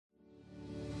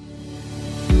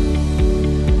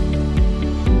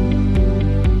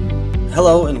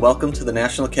Hello and welcome to the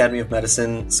National Academy of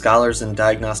Medicine Scholars in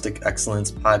Diagnostic Excellence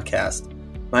podcast.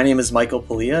 My name is Michael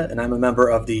Pulia and I'm a member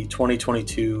of the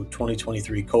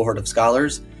 2022-2023 cohort of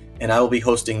scholars, and I will be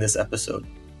hosting this episode.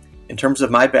 In terms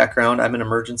of my background, I'm an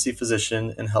emergency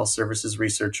physician and health services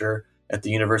researcher at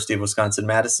the University of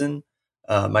Wisconsin-Madison.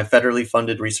 My federally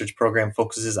funded research program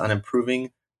focuses on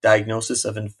improving diagnosis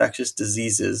of infectious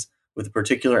diseases with a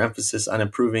particular emphasis on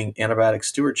improving antibiotic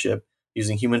stewardship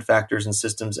using human factors and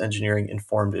systems engineering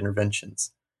informed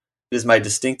interventions. It is my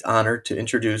distinct honor to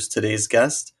introduce today's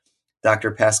guest,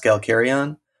 Dr. Pascale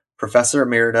Carayon, Professor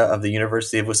Emerita of the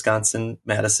University of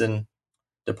Wisconsin-Madison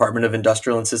Department of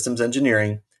Industrial and Systems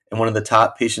Engineering, and one of the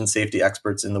top patient safety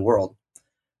experts in the world.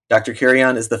 Dr.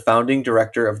 Carayon is the founding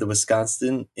director of the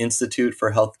Wisconsin Institute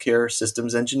for Healthcare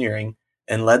Systems Engineering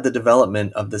and led the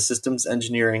development of the Systems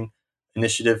Engineering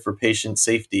Initiative for Patient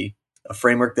Safety, a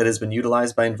framework that has been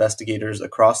utilized by investigators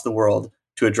across the world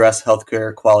to address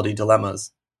healthcare quality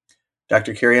dilemmas.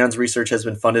 Dr. Carayon's research has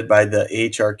been funded by the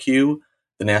AHRQ,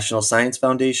 the National Science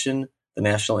Foundation, the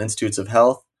National Institutes of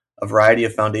Health, a variety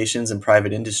of foundations and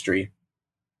private industry.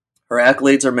 Her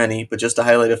accolades are many, but just to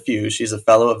highlight a few, she's a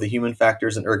fellow of the Human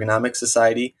Factors and Ergonomics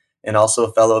Society and also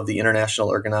a fellow of the International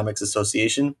Ergonomics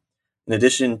Association, in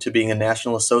addition to being a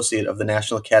national associate of the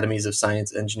National Academies of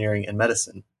Science, Engineering, and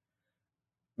Medicine.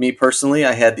 Me personally,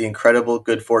 I had the incredible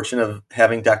good fortune of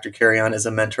having Dr. Carayon as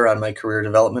a mentor on my Career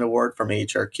Development Award from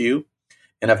AHRQ,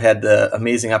 and I've had the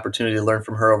amazing opportunity to learn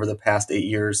from her over the past 8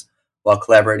 years while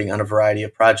collaborating on a variety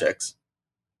of projects.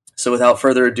 So without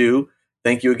further ado,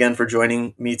 thank you again for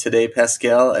joining me today,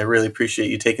 Pascale. I really appreciate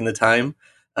you taking the time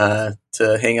to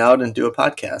hang out and do a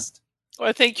podcast.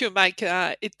 Well, thank you, Mike.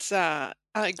 It's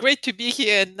great to be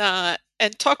here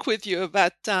and talk with you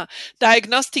about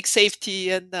diagnostic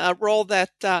safety and the role that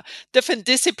different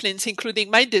disciplines, including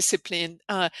my discipline,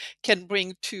 can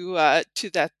bring to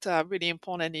that really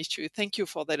important issue. Thank you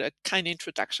for that kind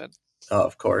introduction. Oh,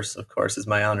 of course, it's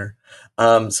my honor.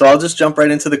 So I'll just jump right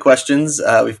into the questions.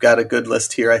 We've got a good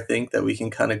list here, I think, that we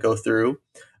can kind of go through.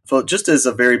 So just as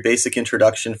a very basic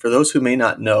introduction, for those who may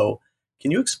not know, can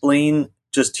you explain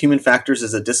just human factors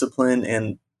as a discipline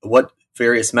and what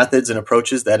various methods and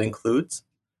approaches that includes?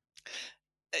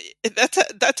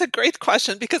 That's a great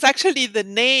question, because actually the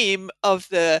name of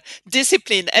the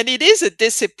discipline, and it is a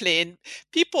discipline,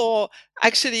 people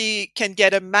actually can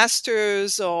get a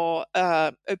master's or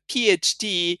a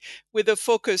PhD with a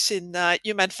focus in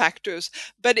human factors,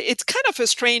 but it's kind of a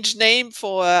strange name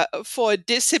for a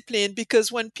discipline,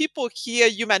 because when people hear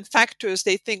human factors,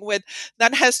 they think, well,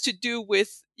 that has to do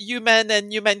with human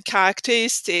and human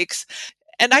characteristics.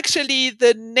 And actually,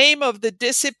 the name of the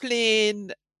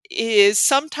discipline is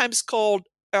sometimes called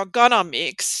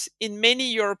ergonomics. In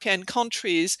many European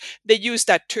countries, they use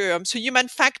that term. So human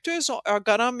factors or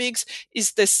ergonomics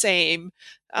is the same.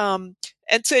 And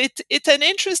so it's an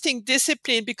interesting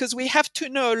discipline, because we have to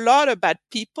know a lot about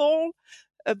people,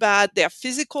 about their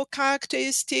physical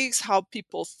characteristics, how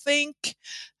people think,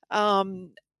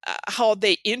 um, how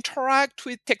they interact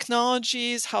with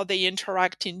technologies, how they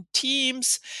interact in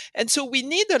teams. And so we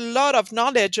need a lot of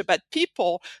knowledge about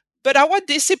people, but our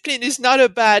discipline is not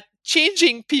about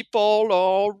changing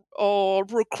people or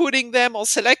recruiting them or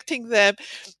selecting them.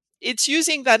 It's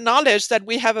using that knowledge that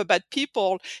we have about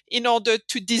people in order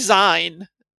to design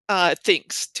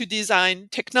things, to design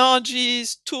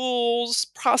technologies, tools,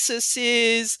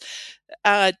 processes,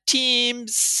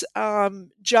 teams,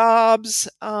 jobs.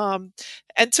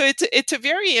 And so it's a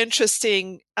very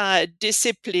interesting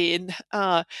discipline.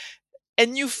 And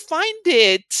you find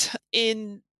it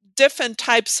in different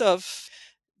types of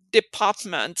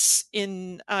departments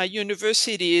in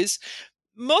universities.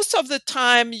 Most of the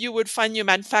time, you would find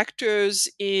human factors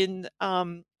in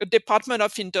a department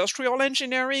of industrial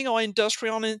engineering or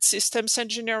industrial and systems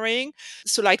engineering.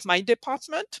 So like my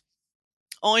department,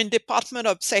 or in department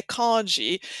of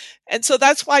psychology. And so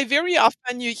that's why very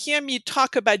often you hear me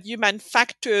talk about human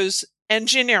factors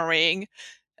engineering,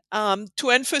 to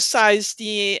emphasize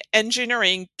the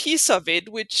engineering piece of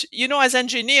it, which, as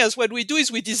engineers, what we do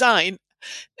is we design.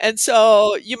 And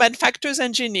so human factors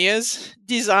engineers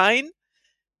design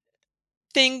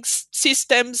things,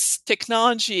 systems,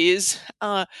 technologies,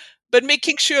 but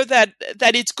making sure that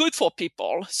it's good for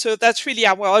people. So that's really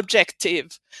our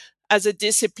objective as a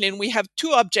discipline. We have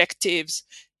two objectives: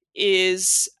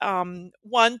 is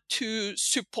one, to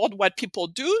support what people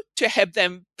do to help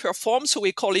them perform. So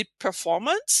we call it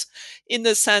performance, in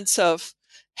the sense of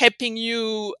helping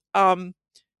you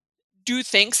do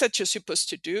things that you're supposed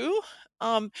to do.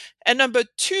 And number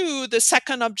two, the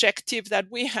second objective that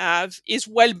we have is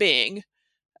well-being.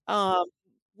 Um,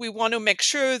 we want to make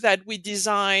sure that we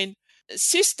design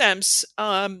systems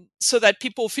so that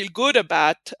people feel good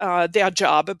about their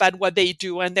job, about what they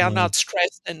do, and they're Mm. not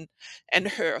stressed and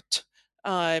hurt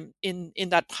in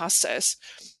that process.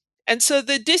 And so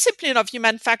the discipline of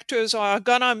human factors or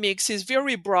ergonomics is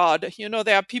very broad.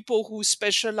 There are people who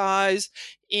specialize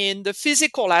in the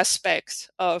physical aspects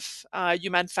of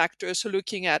human factors, so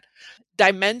looking at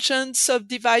dimensions of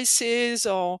devices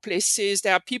or places.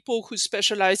 There are people who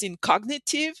specialize in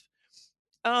cognitive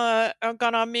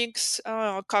ergonomics,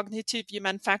 cognitive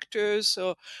human factors,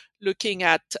 so looking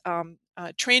at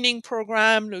training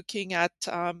program, looking at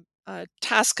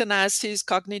task analysis,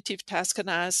 cognitive task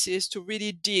analysis, to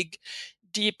really dig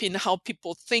deep in how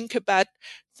people think about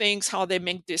things, how they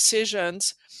make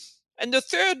decisions. And the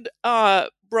third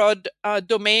broad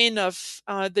domain of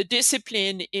the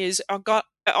discipline is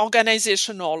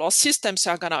organizational or systems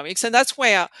ergonomics. And that's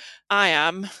where I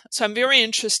am. So I'm very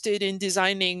interested in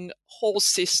designing whole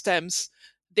systems,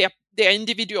 their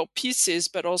individual pieces,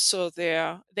 but also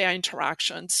their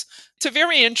interactions. It's a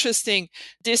very interesting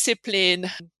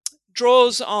discipline,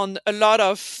 draws on a lot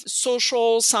of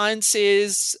social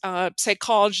sciences,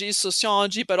 psychology,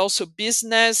 sociology, but also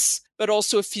business, but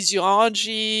also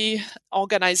physiology,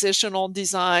 organizational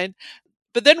design,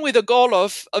 but then with the goal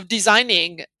of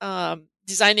designing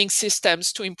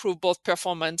systems to improve both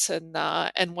performance and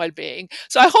well-being.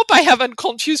 So I hope I haven't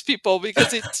confused people,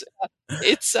 because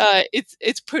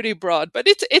it's pretty broad, but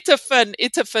it's a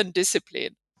fun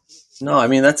discipline. No, I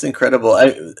mean that's incredible.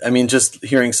 I mean, just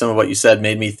hearing some of what you said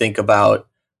made me think about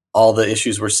all the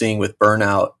issues we're seeing with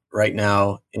burnout right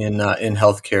now in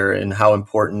healthcare, and how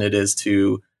important it is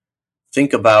to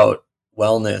think about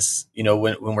wellness.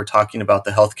 When we're talking about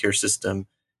the healthcare system,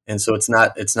 and so it's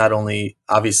not only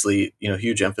obviously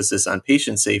huge emphasis on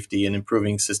patient safety and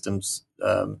improving systems,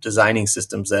 designing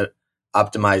systems that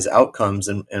optimize outcomes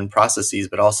and processes,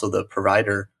 but also the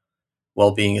provider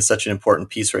well-being is such an important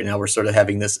piece right now. We're sort of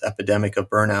having this epidemic of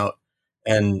burnout,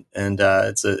 and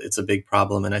it's a big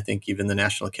problem. And I think even the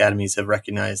National Academies have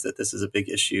recognized that this is a big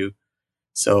issue.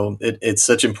 So it's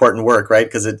such important work, right?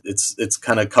 Because it's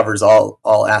kind of covers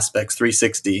all aspects,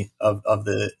 360 of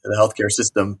the healthcare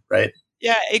system, right?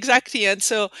 Yeah, exactly. And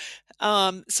so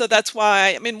that's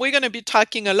why, I mean, we're going to be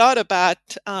talking a lot about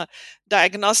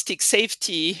diagnostic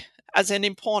safety as an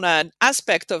important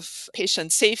aspect of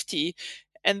patient safety.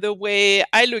 And the way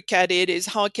I look at it is,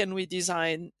 how can we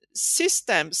design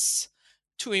systems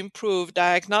to improve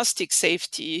diagnostic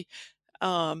safety?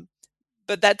 Um,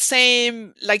 but that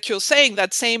same, like you're saying,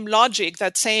 that same logic,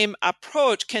 that same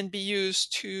approach can be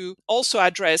used to also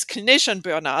address clinician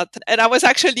burnout. And I was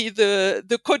actually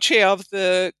the co-chair of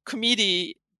the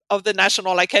committee of the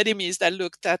National Academies that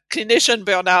looked at clinician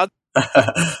burnout.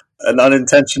 An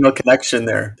unintentional connection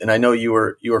there. And I know you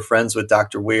were friends with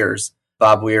Dr. Weirs,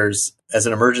 Bob Weirs, as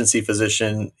an emergency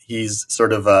physician. He's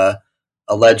sort of a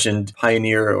legend,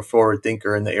 pioneer, or forward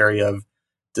thinker in the area of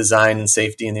design and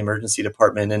safety in the emergency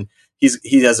department. And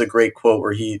he has a great quote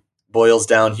where he boils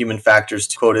down human factors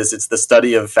to, quote, is, it's the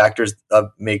study of factors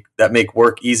that make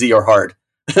work easy or hard.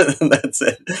 That's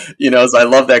it. So I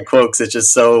love that quote because it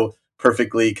just so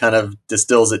perfectly kind of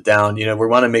distills it down. We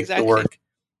want to make the Exactly. work,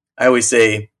 I always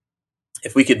say,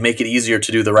 if we could make it easier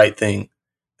to do the right thing,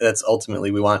 that's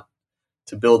ultimately we want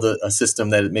to build a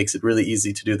system that it makes it really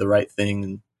easy to do the right thing.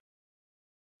 And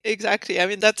Exactly. I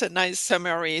mean, that's a nice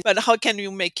summary. But how can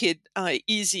you make it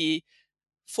easy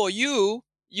for you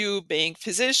being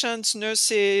physicians,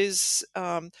 nurses,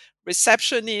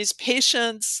 receptionists,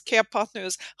 patients, care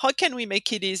partners? How can we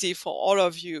make it easy for all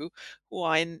of you who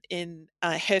are in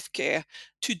healthcare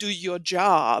to do your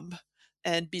job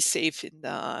and be safe in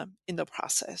the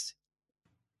process?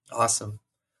 awesome.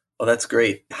 Well, that's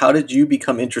great. How did you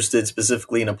become interested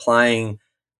specifically in applying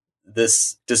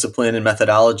this discipline and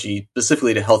methodology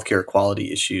specifically to healthcare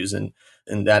quality issues and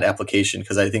that application?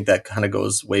 Because I think that kind of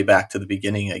goes way back to the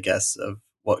beginning, I guess, of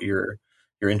what your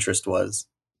interest was.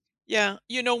 Yeah,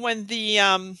 when the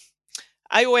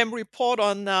IOM report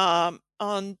on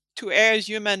to air is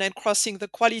human and crossing the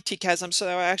quality chasm. So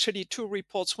there were actually two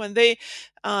reports. When they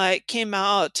came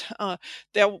out,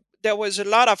 there was a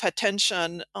lot of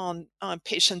attention on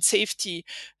patient safety,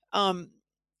 um,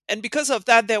 and because of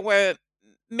that, there were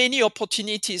many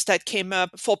opportunities that came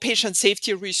up for patient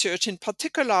safety research, in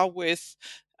particular with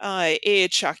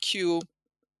AHRQ.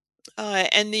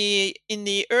 And in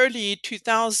the early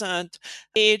 2000s,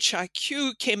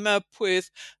 AHRQ came up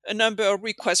with a number of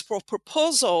requests for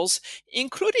proposals,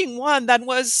 including one that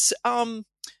was um,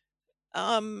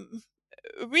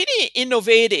 really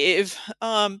innovative.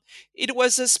 It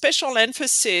was a special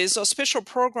emphasis or special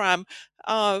program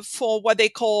for what they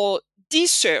call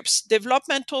DCERPs,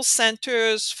 Developmental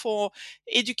Centers for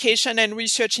Education and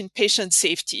Research in Patient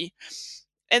Safety.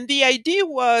 And the idea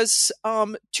was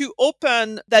to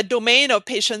open that domain of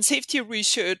patient safety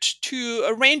research to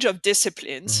a range of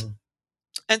disciplines. Mm-hmm.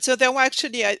 And so there were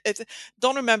actually, I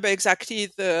don't remember exactly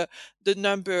the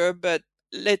number, but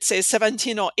let's say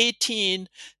 17 or 18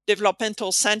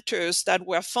 developmental centers that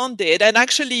were funded. And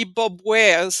actually, Bob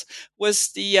Wares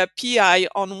was the PI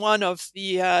on one of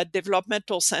the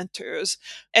developmental centers.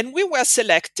 And we were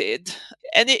selected.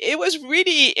 And it was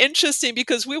really interesting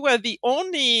because we were the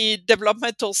only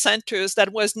developmental centers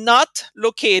that was not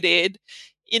located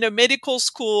in a medical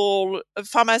school, a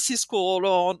pharmacy school,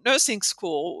 or nursing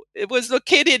school. It was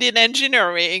located in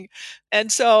engineering.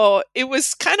 And so it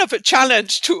was kind of a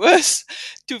challenge to us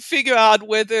to figure out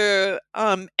whether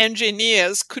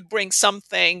engineers could bring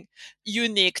something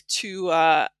unique to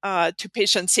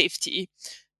patient safety.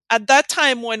 At that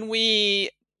time, when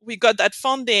we got that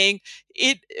funding,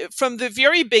 it from the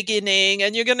very beginning,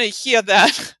 and you're going to hear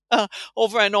that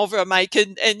over and over, Mike,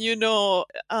 and you know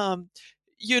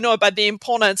about the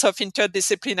importance of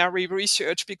interdisciplinary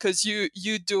research because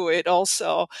you do it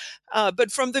also.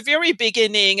 But from the very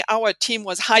beginning, our team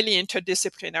was highly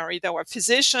interdisciplinary. There were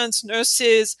physicians,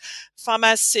 nurses,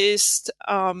 pharmacists,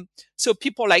 so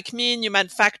people like me, human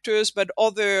factors, but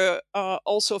other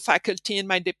also faculty in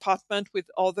my department with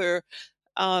other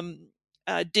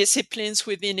disciplines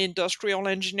within industrial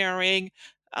engineering,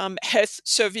 health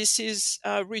services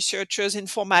researchers,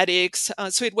 informatics.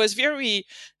 So it was very,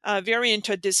 very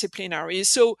interdisciplinary.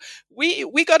 So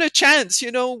we got a chance,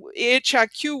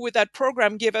 AHRQ with that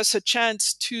program gave us a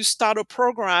chance to start a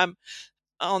program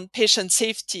on patient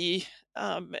safety.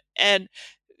 And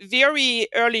very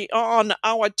early on,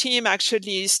 our team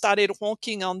actually started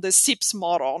working on the SIPS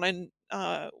model. And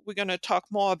we're going to talk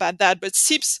more about that. But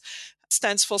SIPS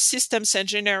stands for Systems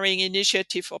Engineering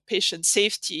Initiative for Patient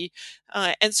Safety.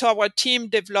 And so our team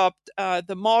developed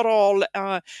the model,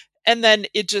 and then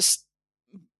it just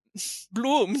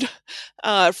bloomed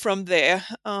from there.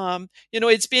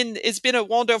 It's been a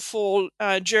wonderful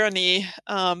journey.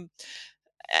 And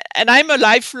I'm a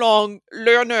lifelong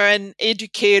learner and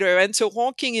educator. And so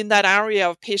working in that area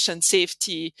of patient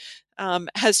safety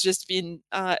has just been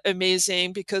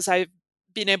amazing because I've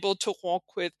been able to work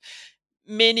with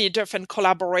many different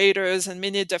collaborators and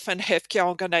many different healthcare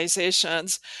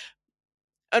organizations.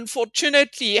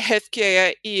 Unfortunately,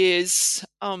 healthcare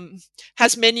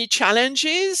has many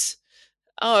challenges.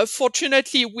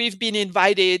 Fortunately, we've been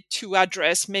invited to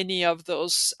address many of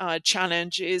those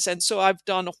challenges. And so I've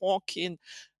done work in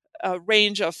a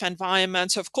range of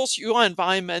environments. Of course, your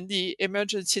environment, the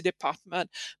emergency department,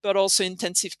 but also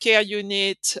intensive care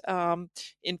unit,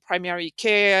 in primary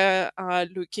care,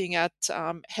 looking at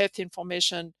health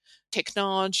information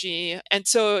technology. And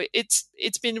so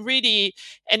it's been really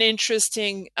an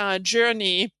interesting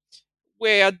journey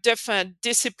where different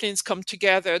disciplines come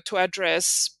together to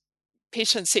address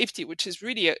patient safety, which is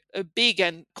really a big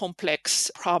and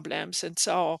complex problems. And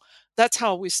so that's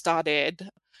how we started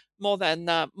more than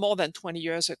 20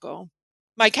 years ago.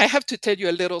 Mike, I have to tell you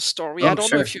a little story. I Oh,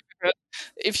 don't know sure.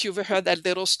 if you've heard that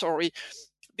little story,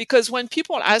 because when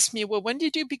people ask me, well, when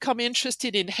did you become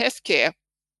interested in healthcare?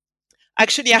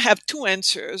 Actually, I have two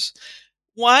answers.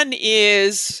 One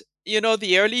is,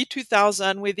 the early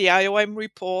 2000 with the IOM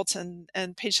reports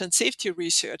and patient safety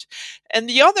research. And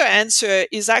the other answer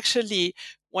is actually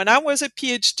when I was a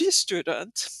PhD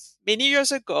student many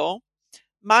years ago,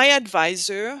 my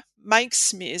advisor, Mike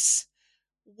Smith,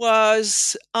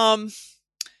 was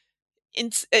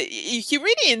he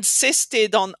really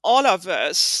insisted on all of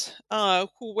us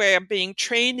who were being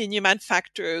trained in human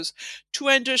factors to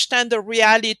understand the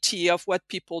reality of what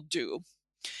people do.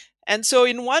 And so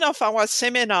in one of our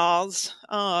seminars,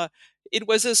 it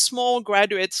was a small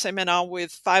graduate seminar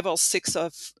with 5 or 6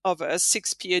 of us,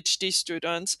 6 PhD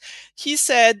students. He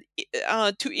said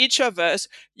to each of us,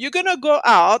 you're going to go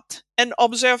out and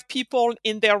observe people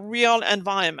in their real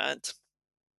environment.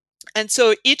 And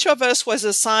so each of us was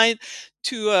assigned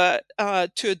to a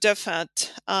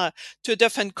different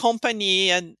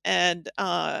company and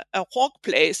a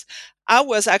workplace. I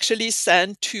was actually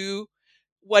sent to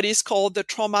what is called the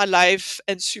Trauma Life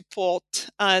and Support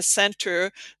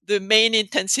Center, the main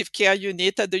intensive care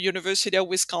unit at the University of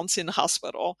Wisconsin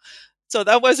Hospital. So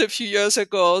that was a few years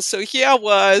ago. So here I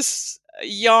was,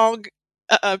 young,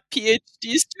 a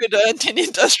PhD student in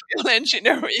industrial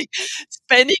engineering,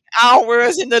 spending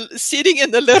hours sitting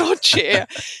in the little chair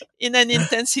in an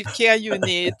intensive care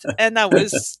unit, and that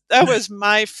was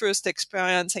my first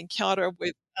experience encounter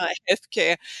with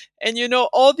healthcare. And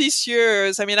all these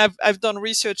years, I mean, I've done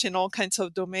research in all kinds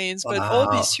of domains, but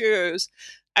all these Wow. years,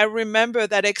 I remember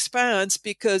that experience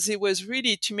because it was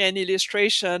really to me an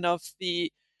illustration of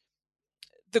the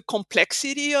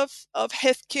complexity of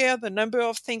healthcare, the number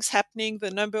of things happening,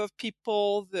 the number of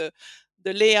people, the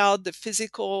layout, the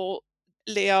physical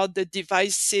layout, the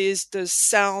devices, the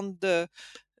sound, the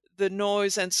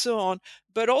noise, and so on.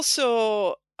 But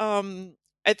also,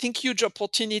 I think huge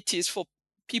opportunities for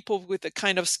people with the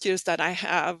kind of skills that I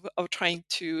have of trying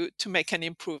to make an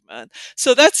improvement.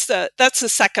 So that's the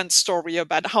second story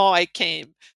about how I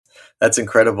came. That's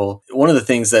incredible. One of the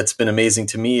things that's been amazing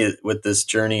to me with this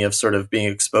journey of sort of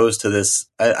being exposed to this,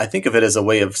 I think of it as a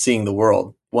way of seeing the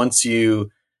world. Once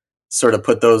you sort of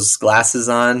put those glasses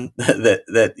on,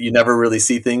 that you never really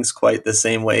see things quite the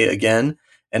same way again.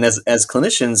 And as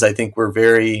clinicians, I think we're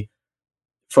very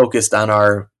focused on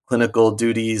our clinical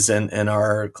duties and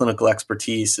our clinical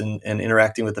expertise and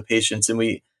interacting with the patients. And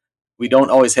we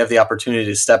don't always have the opportunity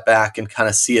to step back and kind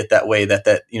of see it that way,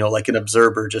 that like an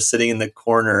observer just sitting in the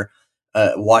corner,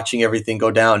 watching everything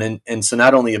go down. And so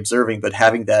not only observing, but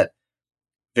having that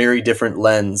very different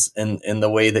lens and the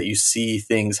way that you see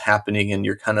things happening, and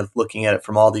you're kind of looking at it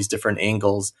from all these different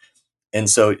angles. And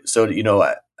so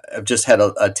I've just had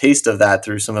a taste of that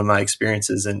through some of my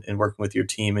experiences in working with your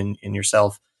team and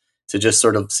yourself, to just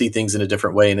sort of see things in a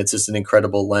different way. And it's just an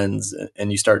incredible lens, and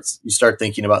you start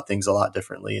thinking about things a lot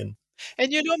differently. And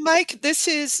And Mike, this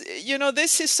is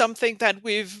something that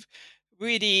we've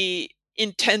really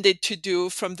intended to do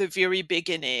from the very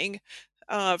beginning.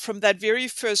 From that very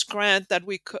first grant that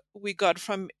we got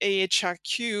from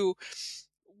AHRQ,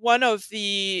 one of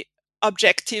the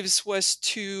objectives was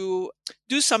to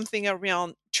do something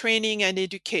around training and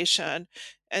education.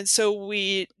 And so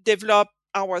we developed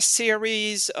our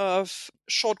series of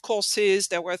short courses.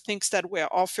 There were things that were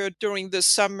offered during the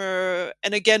summer.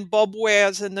 And again, Bob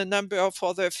Wares and a number of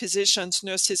other physicians,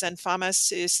 nurses, and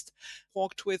pharmacists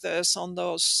worked with us on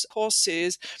those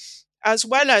courses, as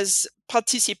well as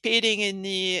participating in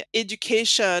the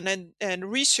education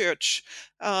and research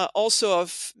also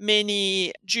of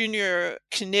many junior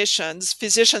clinicians,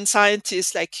 physician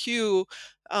scientists like you,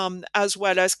 as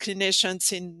well as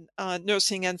clinicians in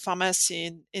nursing and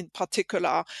pharmacy in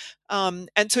particular. And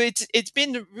so it's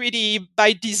been really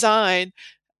by design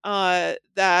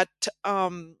that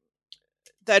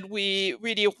that we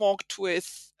really worked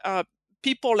with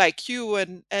people like you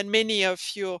and many of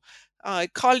your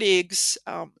colleagues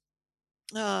uh,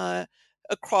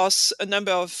 across a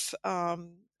number of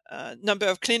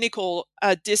clinical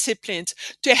disciplines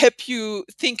to help you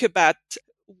think about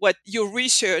what your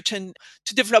research and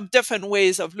to develop different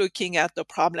ways of looking at the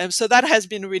problem. So that has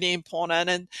been really important,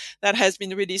 and that has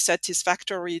been really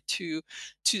satisfactory to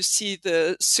see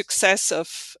the success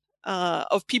of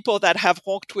people that have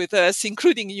worked with us,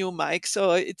 including you, Mike.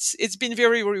 So it's been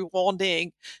very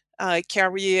rewarding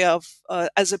career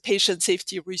as a patient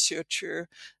safety researcher,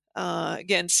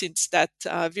 again, since that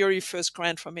very first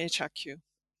grant from HRQ.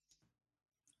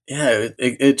 yeah,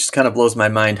 it just kind of blows my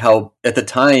mind how at the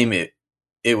time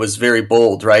it was very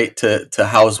bold, right, to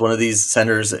house one of these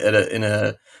centers in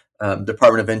a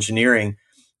Department of Engineering.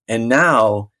 And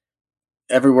now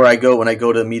everywhere I go, when I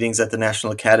go to meetings at the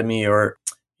National Academy, or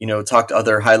talk to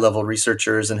other high level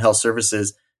researchers in health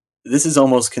services, this is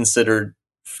almost considered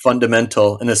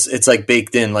fundamental, and it's like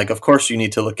baked in. Like, of course, you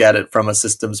need to look at it from a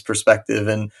systems perspective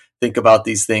and think about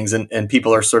these things, and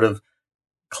people are sort of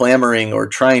clamoring or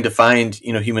trying to find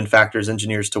human factors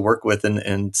engineers to work with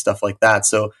and stuff like that.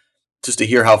 So just to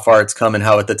hear how far it's come, and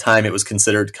how at the time it was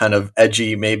considered kind of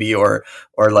edgy maybe, or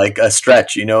like a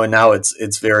stretch, and now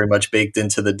it's very much baked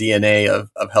into the DNA of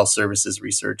health services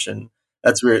research. And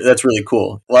that's really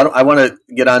cool. Well, I want to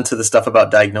get on to the stuff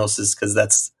about diagnosis, because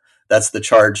that's the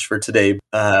charge for today.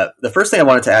 The first thing I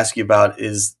wanted to ask you about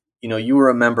is, you were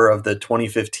a member of the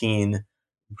 2015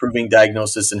 Improving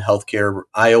Diagnosis in Healthcare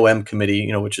IOM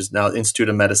committee, which is now Institute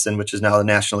of Medicine, which is now the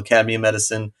National Academy of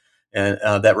Medicine. And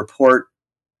that report,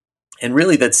 and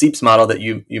really that SEEPS model that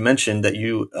you mentioned that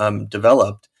you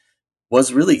developed,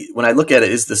 was really, when I look at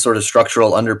it, is the sort of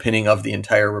structural underpinning of the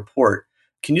entire report.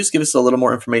 Can you just give us a little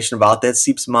more information about that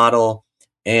SEEPS model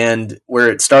and where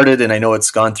it started? And I know it's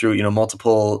gone through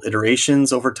multiple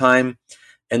iterations over time,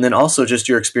 and then also just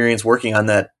your experience working on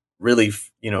that really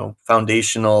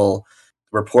foundational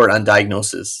report on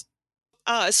diagnosis.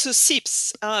 So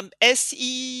SEIPS,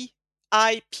 SEIPS,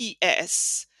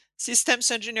 Systems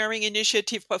Engineering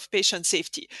Initiative of Patient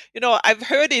Safety. I've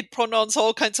heard it pronounced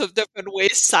all kinds of different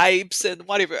ways, SIPes and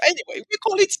whatever. Anyway, we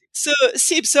call it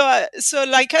SIP. So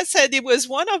like I said, it was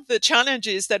one of the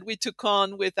challenges that we took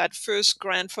on with that first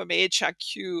grant from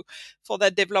AHRQ for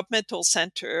that developmental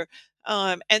center.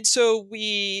 And so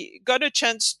we got a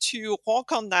chance to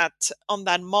work on that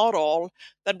model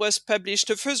that was published.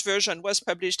 The first version was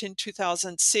published in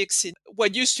 2006 in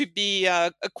what used to be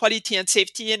Quality and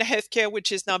Safety in Healthcare,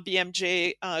 which is now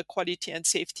BMJ Quality and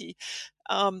Safety.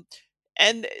 Um,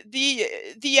 and the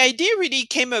idea really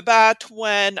came about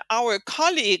when our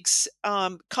colleagues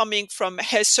coming from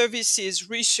health services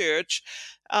research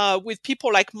with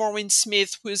people like Maureen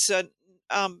Smith, who's a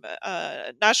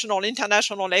national,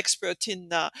 international expert in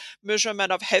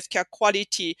measurement of healthcare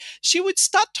quality, she would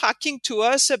start talking to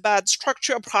us about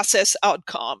structural process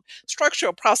outcome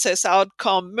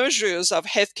measures of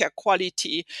healthcare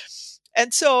quality.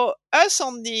 And so us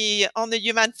on the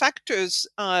human factors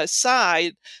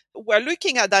side, we're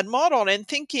looking at that model and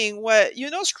thinking, well,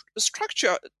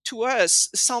 structure to us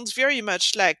sounds very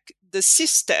much like the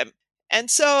system. And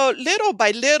so little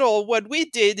by little, what we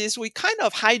did is we kind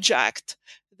of hijacked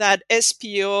that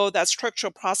SPO, that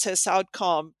structural process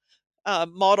outcome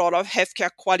model of healthcare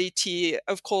quality,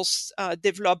 of course,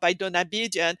 developed by Donna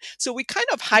Bidian. So we kind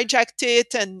of hijacked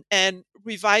it and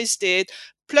revised it,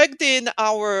 plugged in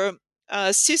our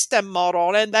system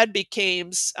model, and that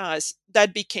became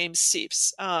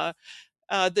SIPS.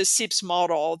 The SIPS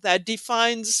model that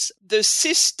defines the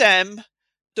system,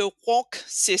 the work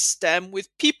system with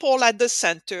people at the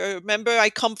center. Remember, I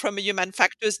come from a human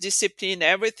factors discipline.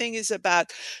 Everything is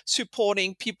about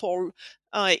supporting people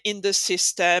in the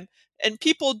system. And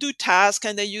people do tasks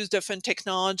and they use different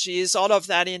technologies, all of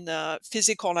that in a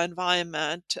physical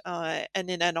environment and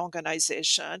in an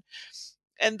organization.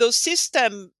 And those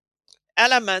system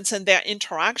elements and their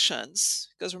interactions,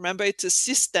 because remember it's a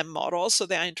system model, so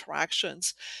their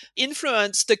interactions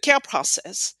influence the care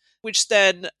process, which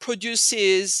then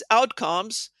produces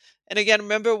outcomes. And again,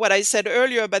 remember what I said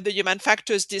earlier about the human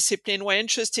factors discipline. We're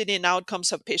interested in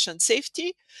outcomes of patient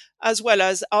safety as well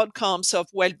as outcomes of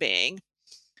well-being.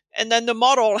 And then the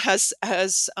model has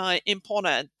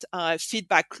important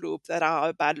feedback loop that are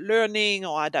about learning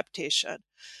or adaptation.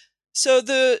 So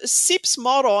the SIPS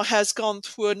model has gone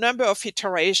through a number of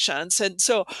iterations. And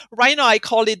so right now I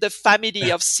call it the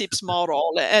family of SIPS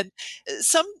model. And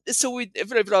so we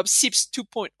developed SIPS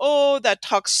 2.0 that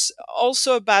talks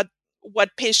also about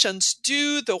what patients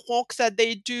do, the work that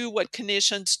they do, what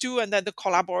clinicians do, and then the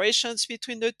collaborations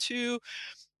between the two.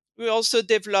 We also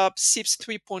developed SIPS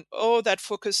 3.0 that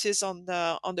focuses on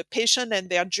the patient and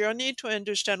their journey to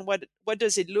understand what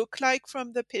does it look like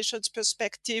from the patient's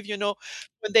perspective.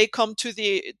 When they come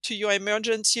to your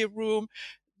emergency room,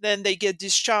 then they get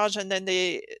discharged and then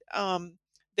they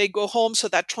go home. So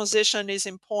that transition is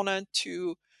important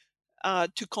to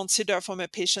consider from a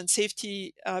patient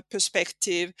safety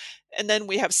perspective. And then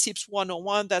we have SIPS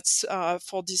 101 that's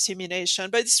for dissemination.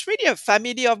 But it's really a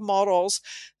family of models.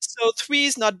 So 3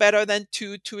 is not better than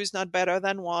 2, 2 is not better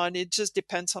than 1. It just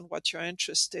depends on what you're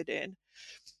interested in.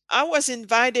 I was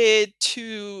invited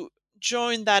to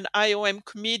join that IOM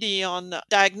committee on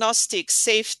diagnostic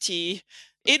safety.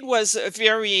 It was a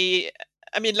very,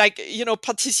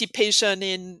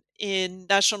 participation in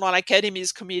National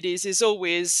Academies committees is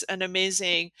always an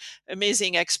amazing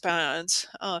experience.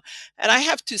 And I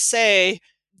have to say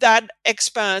that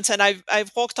experience, and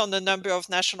I've worked on a number of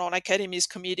National Academies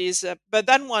committees, but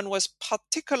that one was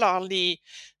particularly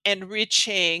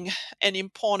enriching and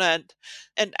important,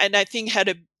 and I think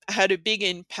had a big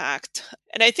impact.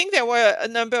 And I think there were a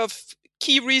number of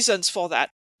key reasons for that.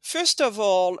 First of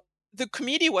all, the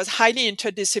committee was highly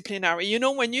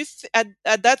interdisciplinary. When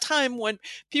at that time when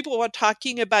people were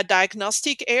talking about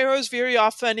diagnostic errors, very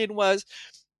often it was,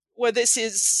 well, this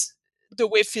is the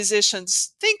way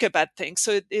physicians think about things.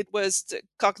 So it was the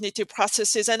cognitive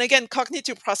processes. And again,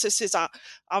 cognitive processes are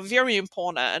very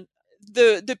important.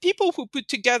 The people who put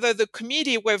together the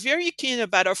committee were very keen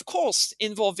about, of course,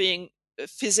 involving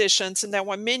physicians, and there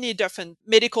were many different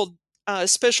medical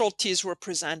specialties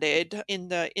represented in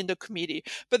the committee.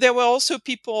 But there were also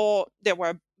people. There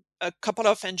were a couple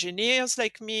of engineers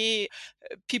like me,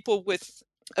 people with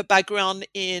a background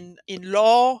in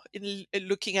law, in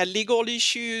looking at legal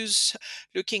issues,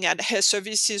 looking at health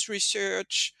services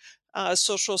research,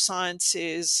 social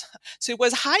sciences. So it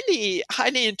was highly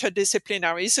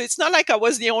interdisciplinary. So it's not like I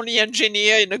was the only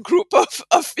engineer in a group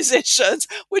of physicians,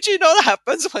 which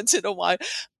happens once in a while.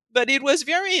 But it was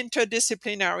very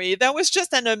interdisciplinary. That was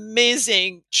just an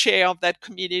amazing chair of that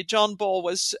committee. John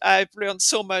Ball I've learned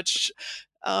so much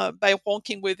by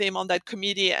working with him on that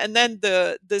committee. And then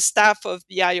the staff of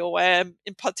the IOM,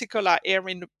 in particular,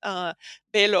 Erin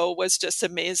Bello, was just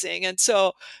amazing. And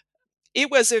so it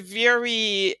was a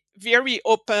very, very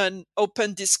open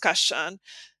discussion.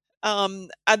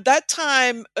 At that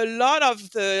time, a lot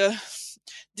of the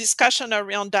discussion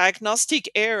around diagnostic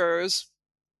errors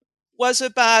was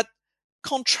about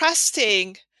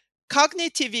contrasting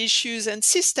cognitive issues and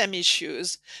system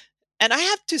issues. And I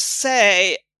have to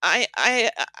say, I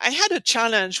had a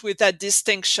challenge with that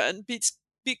distinction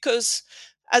because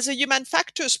as a human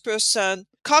factors person,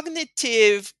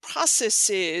 cognitive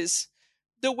processes,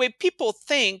 the way people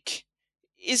think,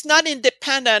 is not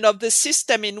independent of the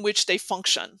system in which they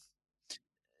function.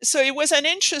 So it was an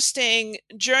interesting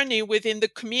journey within the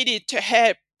committee to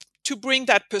help to bring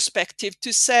that perspective,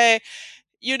 to say,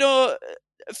 you know,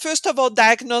 first of all,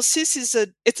 diagnosis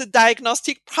it's a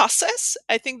diagnostic process.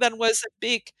 I think that was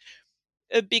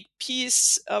a big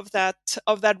piece of that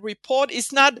report.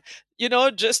 It's not,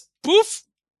 just poof,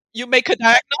 you make a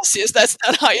diagnosis. That's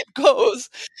not how it goes.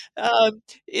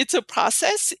 It's a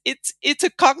process. It's a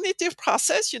cognitive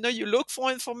process. You look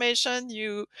for information,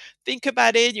 you think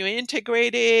about it, you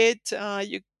integrate it,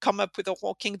 you come up with a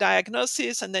working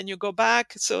diagnosis, and then you go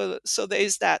back. So there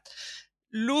is that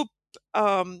loop,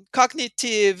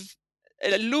 cognitive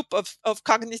a loop of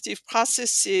cognitive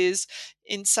processes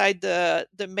inside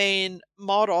the main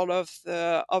model of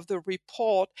the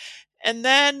report. And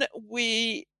then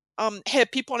we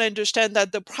help people understand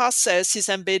that the process is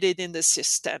embedded in the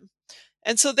system.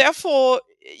 And so therefore,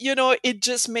 it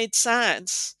just made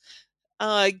sense,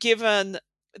 given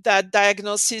that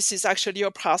diagnosis is actually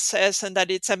a process and that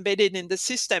it's embedded in the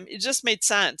system. It just made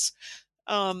sense,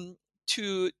 um,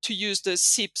 to use the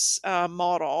SIPS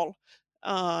model.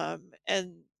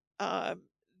 And um,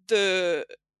 the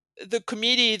the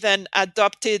committee then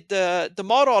adopted the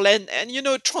model and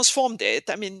transformed it.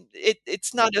 I mean,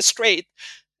 it's not a straight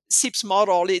SIPS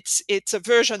model. It's a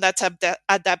version that's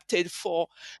adapted for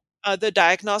the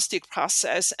diagnostic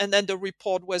process, and then the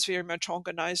report was very much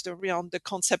organized around the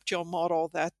conceptual model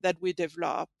that we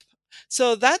developed.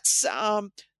 So that's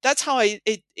how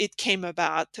it came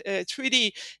about. It's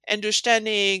really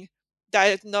understanding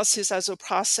diagnosis as a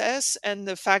process, and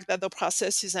the fact that the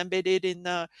process is embedded in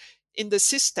the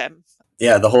system.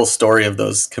 Yeah, the whole story of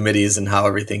those committees and how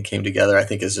everything came together, I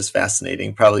think, is just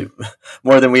fascinating. Probably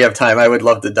more than we have time. I would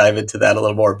love to dive into that a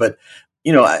little more. But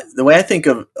the way I think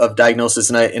of diagnosis,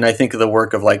 and I think of the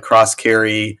work of like cross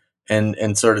carry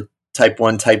and sort of type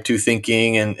 1, type 2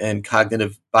 thinking and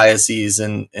cognitive biases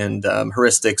and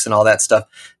heuristics and all that stuff.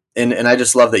 And I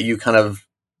just love that you kind of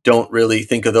don't really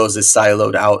think of those as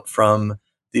siloed out from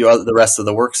the rest of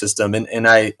the work system. And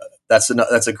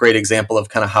that's a great example of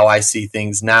kind of how I see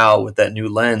things now with that new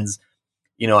lens.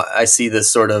 I see this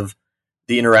sort of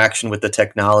the interaction with the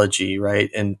technology, right?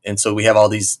 And so we have all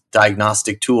these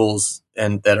diagnostic tools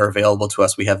and that are available to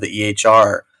us. We have the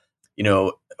EHR.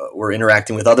 We're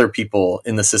interacting with other people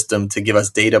in the system to give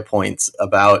us data points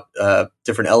about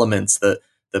different elements, the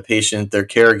patient, their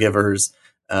caregivers,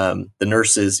 the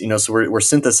nurses. So we're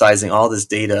synthesizing all this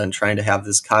data and trying to have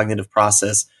this cognitive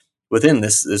process within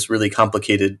this really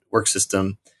complicated work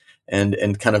system,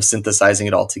 and kind of synthesizing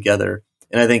it all together.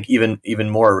 And I think even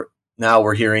more now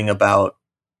we're hearing about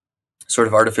sort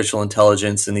of artificial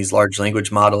intelligence and these large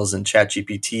language models and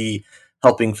ChatGPT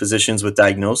helping physicians with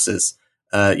diagnosis.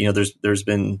 There's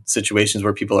been situations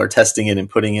where people are testing it and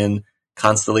putting in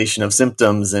constellation of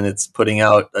symptoms, and it's putting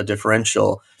out a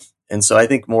differential. And so I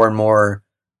think more and more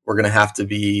we're going to have to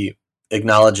be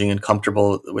acknowledging and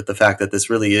comfortable with the fact that this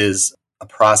really is a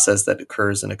process that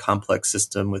occurs in a complex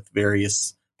system with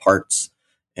various parts.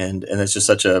 And it's just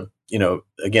such a,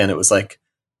 again, it was like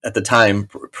at the time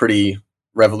pretty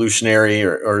revolutionary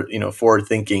or forward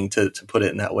thinking to put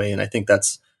it in that way. And I think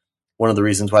that's one of the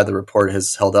reasons why the report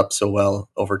has held up so well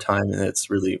over time, and it's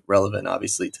really relevant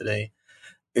obviously today.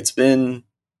 It's been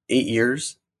 8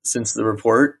 years since the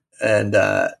report. And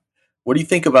what do you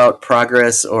think about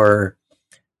progress, or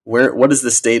what is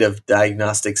the state of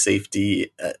diagnostic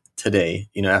safety today,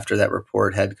 after that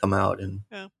report had come out? And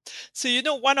Yeah. So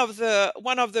one of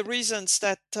the reasons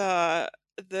that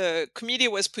the committee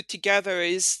was put together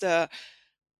is the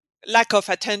lack of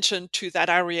attention to that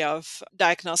area of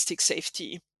diagnostic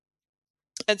safety.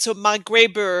 And so Mark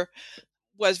Graeber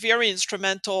was very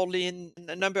instrumental in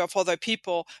a number of other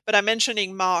people, but I'm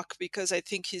mentioning Mark because I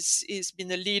think he's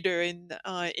been a leader in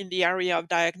the area of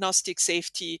diagnostic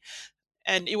safety,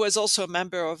 and he was also a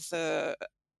member of the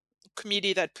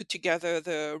committee that put together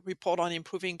the report on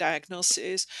improving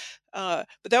diagnosis. But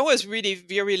there was really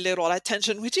very little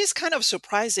attention, which is kind of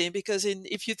surprising because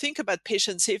if you think about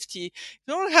patient safety, if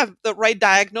you don't have the right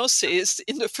diagnosis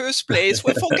in the first place,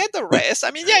 well, forget the rest.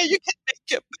 I mean, yeah, you can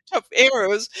make a bunch of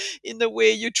errors in the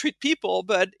way you treat people,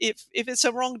 but if it's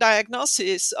a wrong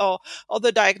diagnosis or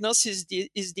the diagnosis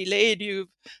is delayed, you've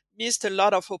missed a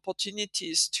lot of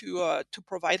opportunities to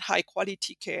provide high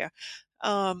quality care.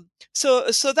 So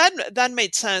that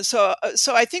made sense. So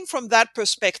I think from that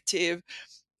perspective,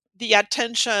 the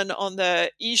attention on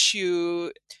the issue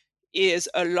is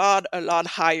a lot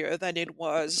higher than it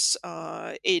was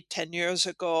 8, 10 years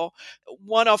ago.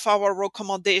 One of our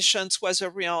recommendations was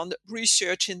around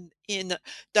research in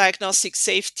diagnostic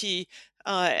safety,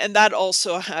 and that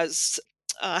also has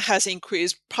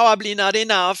increased. Probably not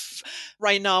enough.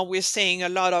 Right now, we're seeing a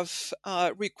lot of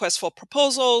requests for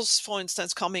proposals, for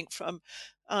instance, coming from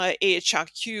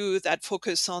AHRQ that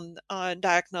focus on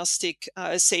diagnostic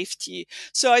safety.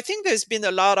 So I think there's been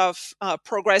a lot of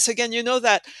progress. Again, you know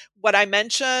that what I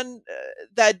mentioned,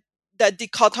 that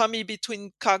dichotomy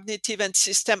between cognitive and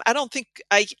system, I don't think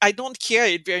I don't hear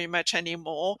it very much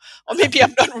anymore. Or maybe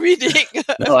I'm not reading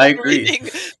I'm No, I not agree. reading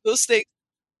those things.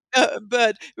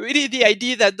 But really, the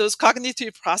idea that those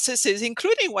cognitive processes,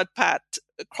 including what Pat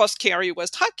Cross-Carey was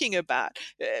talking about,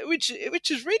 which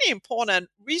is really important,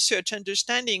 research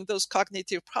understanding those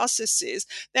cognitive processes,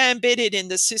 they're embedded in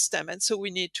the system, and so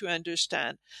we need to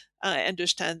understand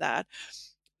that.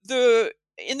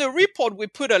 In the report, we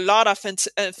put a lot of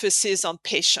emphasis on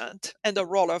patient and the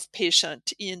role of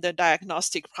patient in the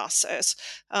diagnostic process,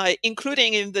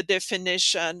 including in the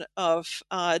definition of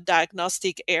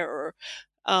diagnostic error.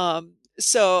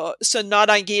 So not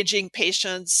engaging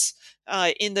patients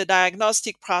in the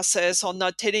diagnostic process or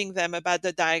not telling them about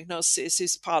the diagnosis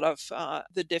is part of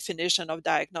the definition of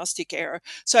diagnostic error.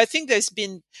 So I think there's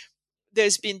been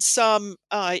some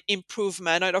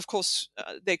improvement, and of course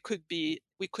we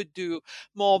could do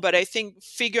more. But I think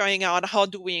figuring out how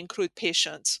do we include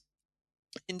patients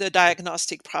in the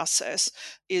diagnostic process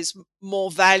is more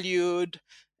valued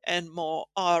and more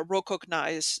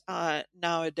recognized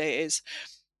nowadays.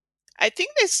 I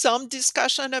think there's some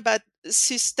discussion about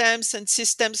systems and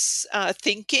systems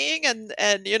thinking, and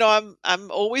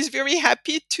I'm always very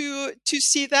happy to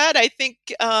see that. I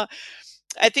think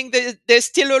there's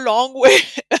still a long way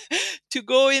to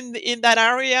go in that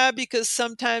area, because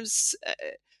sometimes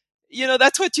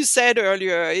that's what you said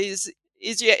earlier, is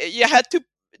you had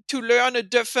to learn a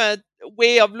different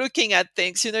way of looking at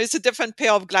things. It's a different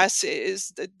pair of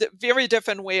glasses, the very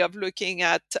different way of looking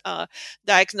at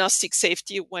diagnostic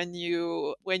safety when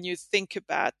you think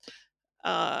about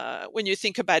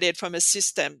it from a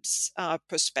systems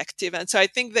perspective. And so I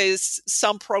think there's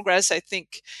some progress. I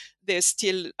think there's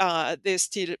still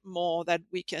more that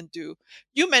we can do.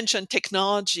 You mentioned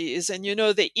technologies, and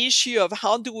the issue of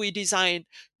how do we design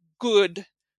good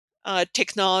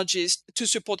technologies to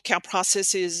support care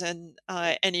processes and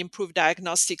improve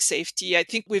diagnostic safety. I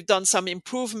think we've done some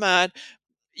improvement.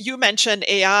 You mentioned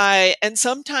AI, and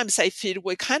sometimes I feel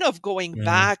we're kind of going Mm,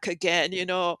 back again,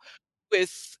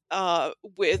 with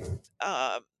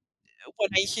when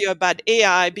I hear about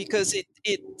AI, because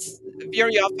it's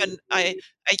very often I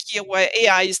hear where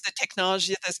AI is the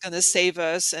technology that's going to save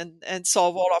us and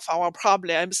solve all of our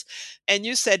problems. And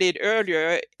you said it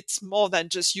earlier, it's more than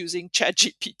just using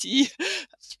ChatGPT.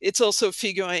 It's also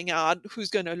figuring out who's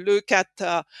going to look at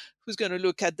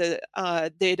the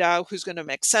data, who's going to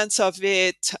make sense of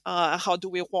it, how do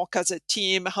we work as a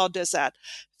team, how does that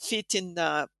fit in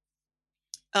the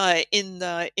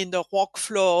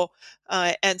workflow,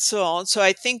 and so on. So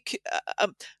I think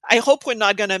I hope we're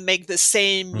not going to make the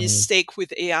same mm, mistake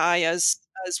with AI as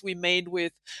we made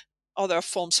with other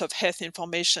forms of health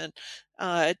information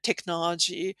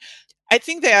technology. I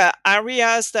think there are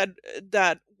areas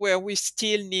that where we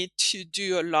still need to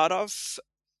do a lot of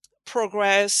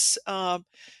progress.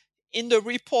 In the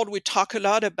report, we talk a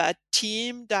lot about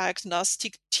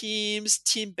diagnostic teams,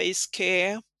 team-based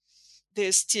care.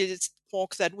 There's still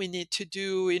work that we need to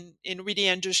do in really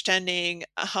understanding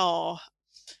how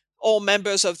all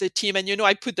members of the team, and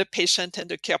I put the patient and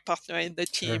the care partner in the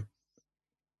sure. team,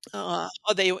 how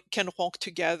they can work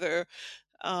together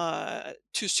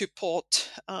to support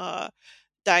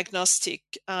diagnostic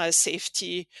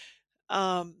safety.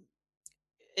 Um,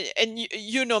 and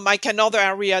Mike, another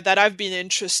area that I've been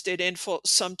interested in for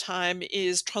some time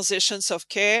is transitions of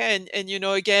care. And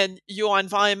again, your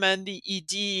environment, the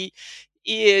ED,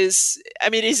 is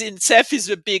in itself is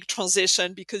a big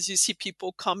transition, because you see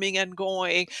people coming and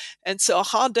going. And so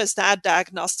how does that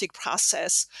diagnostic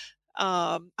process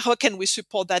how can we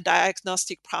support that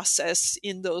diagnostic process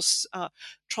in those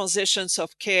transitions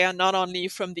of care, not only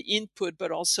from the input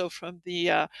but also from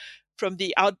the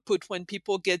output when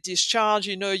people get discharged.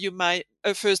 You might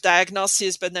a first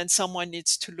diagnosis, but then someone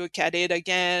needs to look at it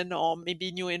again, or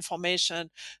maybe new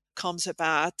information comes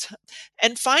about.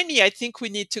 And finally, I think we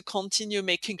need to continue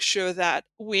making sure that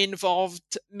we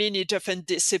involved many different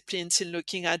disciplines in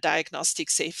looking at diagnostic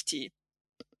safety.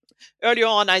 Earlier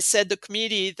on, I said the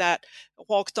committee that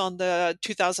worked on the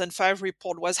 2005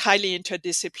 report was highly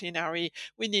interdisciplinary.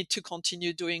 We need to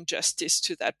continue doing justice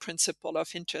to that principle of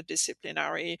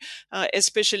interdisciplinary,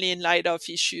 especially in light of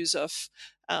issues of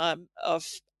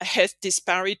health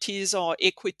disparities or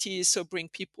equities. So bring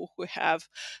people who have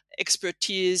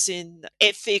expertise in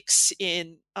ethics,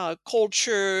 in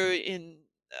culture, in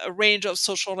a range of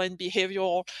social and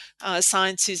behavioral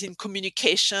sciences, in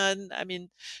communication. I mean,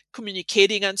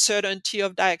 communicating uncertainty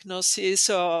of diagnosis.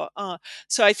 So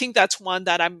I think that's one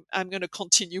that I'm going to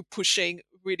continue pushing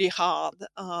really hard,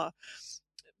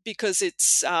 because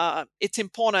it's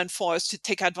important for us to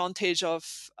take advantage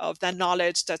of that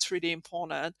knowledge that's really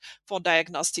important for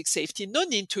diagnostic safety. No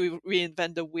need to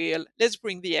reinvent the wheel. Let's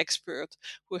bring the expert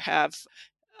who have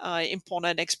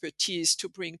important expertise to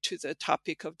bring to the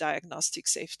topic of diagnostic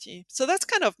safety. So that's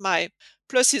kind of my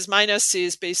pluses,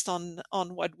 minuses based on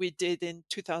what we did in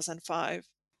 2005.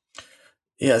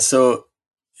 Yeah, so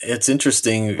it's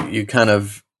interesting.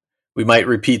 We might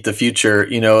repeat the future.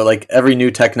 Like every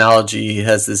new technology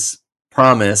has this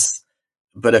promise,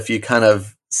 but if you kind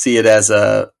of see it as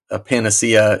a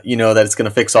panacea, that it's going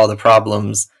to fix all the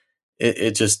problems,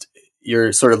 it just,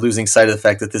 you're sort of losing sight of the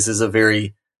fact that this is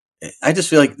I just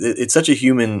feel like it's such a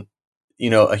human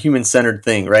centered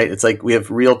thing, right? It's like we have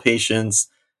real patients,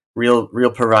 real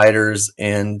providers,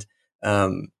 and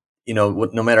no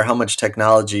matter how much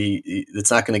technology,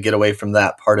 it's not going to get away from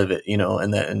that part of it,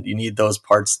 and you need those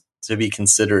parts to be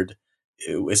considered,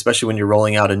 especially when you're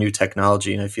rolling out a new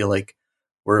technology. And I feel like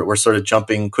we're sort of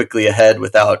jumping quickly ahead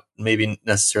without maybe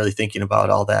necessarily thinking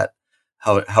about all that,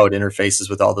 how it interfaces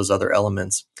with all those other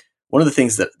elements. One of the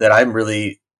things that I'm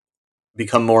really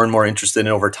become more and more interested in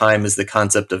over time is the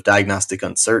concept of diagnostic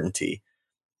uncertainty.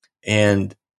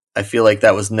 And I feel like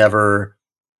that was never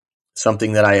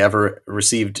something that I ever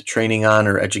received training on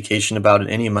or education about in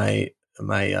any of my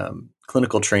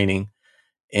clinical training.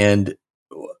 And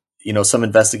some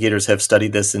investigators have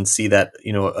studied this and see that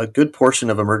a good portion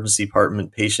of emergency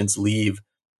department patients leave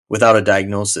without a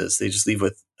diagnosis. They just leave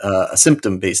with a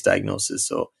symptom-based diagnosis,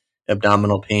 so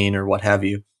abdominal pain or what have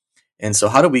you. And so,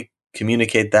 how do we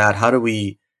communicate that? How do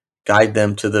we guide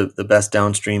them to the best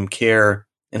downstream care?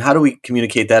 And how do we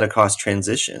communicate that across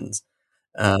transitions?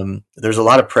 There's a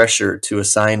lot of pressure to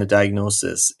assign a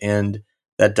diagnosis, and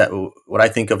what I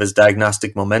think of as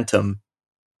diagnostic momentum.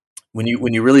 When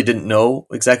you really didn't know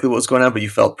exactly what was going on, but you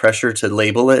felt pressure to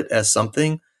label it as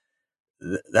something,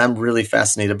 I'm really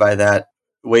fascinated by that.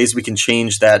 Ways we can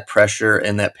change that pressure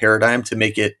and that paradigm to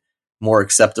make it more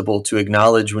acceptable to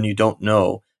acknowledge when you don't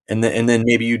know, and then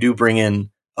maybe you do bring in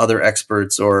other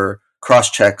experts or cross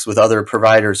checks with other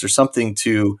providers or something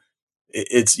to.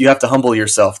 It's You have to humble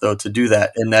yourself though to do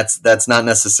that, and that's not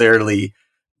necessarily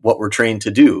what we're trained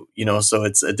to do. So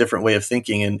it's a different way of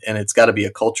thinking, and it's got to be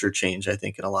a culture change, I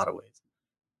think, in a lot of ways.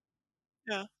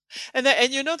 Yeah. And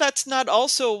that's not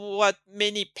also what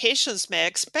many patients may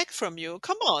expect from you.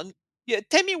 Come on. Yeah,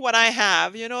 tell me what I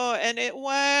have, and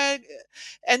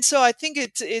and so I think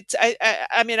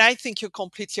I mean, I think you're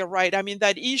completely right. I mean,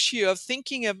 that issue of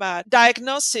thinking about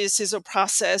diagnosis is a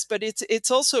process, but it's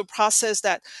also a process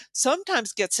that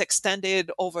sometimes gets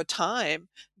extended over time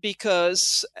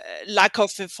because lack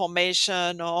of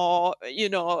information, or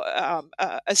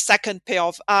a second pair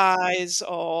of eyes,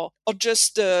 or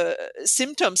just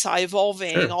symptoms are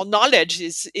evolving, Sure. or knowledge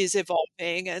is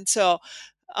evolving.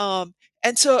 Um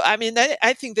I mean,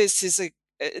 I think this is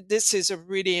a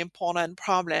really important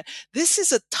problem. This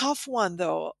is a tough one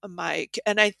though, Mike,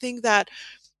 and I think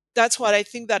that's what I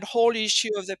think, that whole issue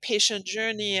of the patient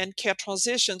journey and care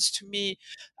transitions to me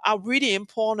are really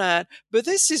important. But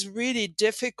this is really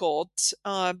difficult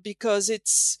because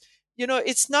it's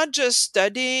not just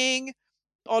studying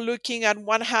or looking at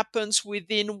what happens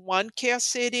within one care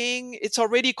setting. It's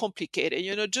already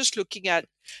complicated. Just looking at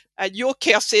your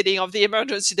care setting of the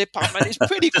emergency department is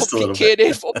pretty Just a little bit.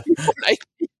 complicated for people like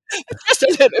me. just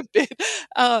a little bit.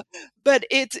 Uh, but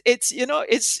it's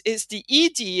it's the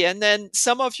ED, and then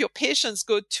some of your patients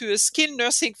go to a skilled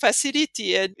nursing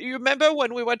facility. And you remember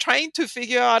when we were trying to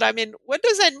figure out, I mean, what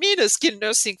does that mean, a skilled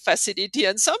nursing facility?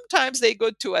 And sometimes they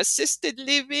go to assisted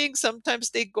living,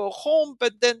 sometimes they go home,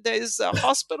 but then there's a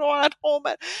hospital at home.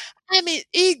 I mean,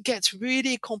 it gets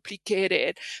really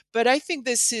complicated. But I think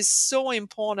this is so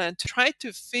important to try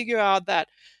to figure out that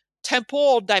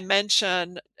temporal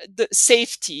dimension, the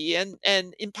safety, and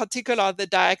in particular the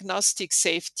diagnostic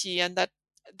safety, and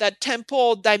that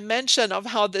temporal dimension of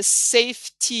how the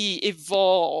safety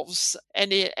evolves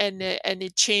and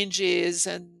it changes,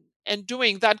 and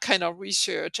doing that kind of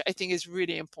research, I think, is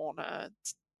really important.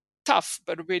 Tough,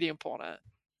 but really important.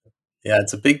 Yeah,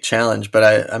 it's a big challenge,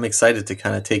 but I'm excited to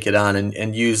kind of take it on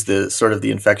and use the sort of the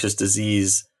infectious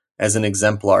disease as an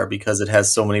exemplar because it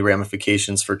has so many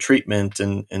ramifications for treatment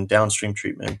and downstream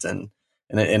treatment and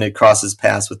it crosses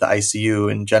paths with the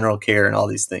ICU and general care and all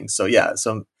these things. So yeah,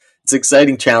 so it's an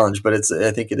exciting challenge, but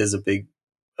I think it is a big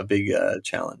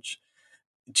challenge.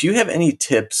 Do you have any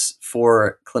tips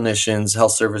for clinicians,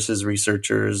 health services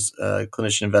researchers,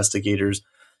 clinician investigators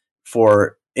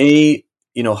for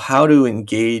how to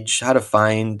engage, how to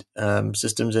find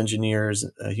systems engineers,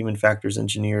 human factors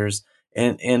engineers,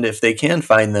 and if they can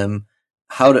find them,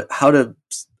 how to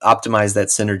optimize that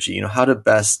synergy? How to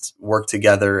best work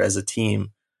together as a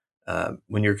team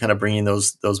when you're kind of bringing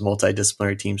those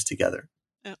multidisciplinary teams together.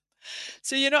 Yeah.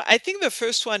 So I think the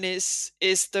first one is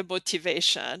the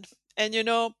motivation. And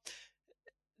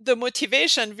the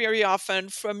motivation, very often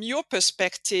from your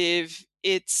perspective,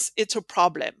 it's a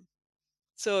problem.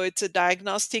 So it's a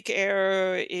diagnostic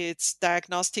error, it's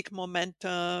diagnostic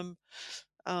momentum,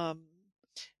 um,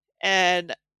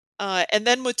 and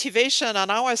then motivation on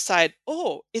our side.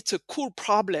 Oh, it's a cool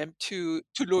problem to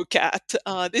look at.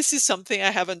 This is something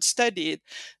I haven't studied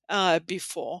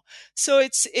before. So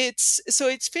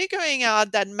it's figuring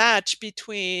out that match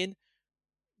between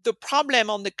the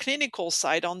problem on the clinical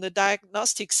side, on the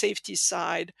diagnostic safety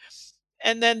side,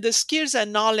 and then the skills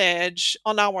and knowledge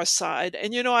on our side.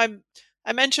 And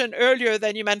I mentioned earlier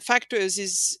that human factors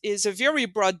is a very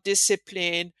broad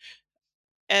discipline,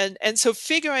 and so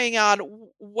figuring out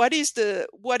what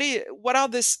are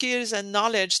the skills and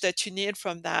knowledge that you need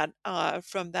from that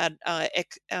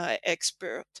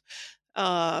expert.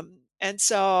 And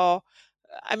so,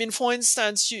 I mean, for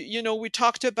instance, we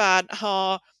talked about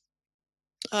how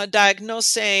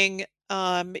diagnosing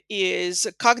is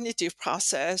a cognitive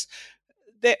process.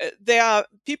 There are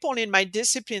people in my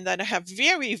discipline that have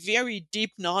very, very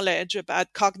deep knowledge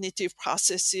about cognitive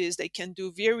processes. They can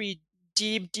do very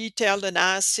deep, detailed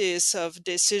analysis of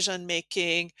decision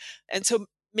making. And so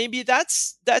maybe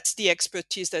that's the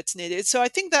expertise that's needed. So I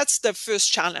think that's the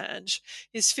first challenge,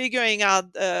 is figuring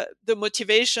out the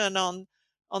motivation on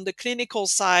the clinical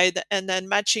side, and then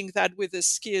matching that with the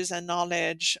skills and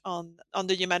knowledge on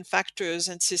the human factors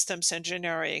and systems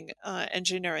engineering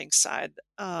side.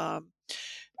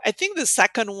 I think the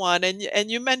second one, and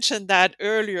you mentioned that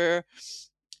earlier,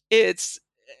 it's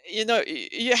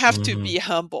you have to Hmm. be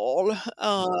humble,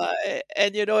 and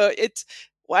it's,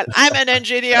 well, I'm an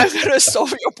engineer, I'm going to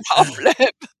solve your problem.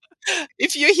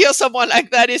 If you hear someone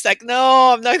like that, it's like,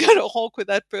 no, I'm not going to honk with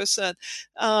that person.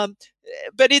 Um,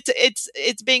 but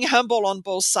it's being humble on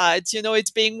both sides.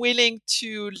 It's being willing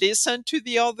to listen to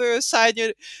the other side.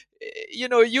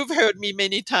 You've heard me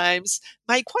many times,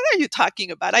 Mike, what are you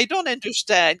talking about? I don't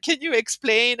understand. Can you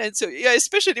explain? And so, yeah,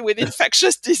 especially with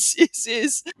infectious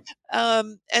diseases.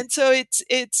 And so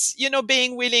it's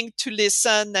being willing to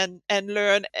listen and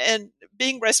learn, and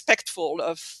being respectful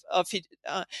of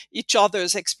each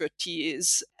other's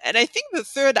expertise. And I think the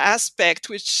third aspect,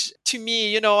 which to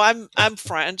me, I'm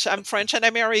French and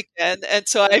American, and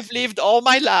so I've lived all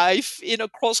my life in a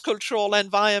cross-cultural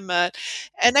environment.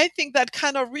 And I think that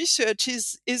kind of research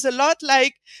is a lot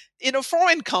like in a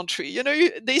foreign country.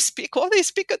 They speak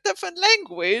a different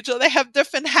language, or they have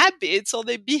different habits, or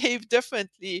they behave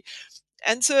differently.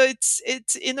 And so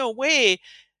it's in a way,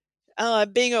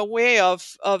 being aware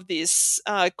of these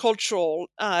cultural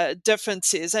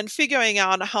differences, and figuring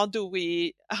out how do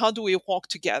we walk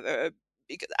together.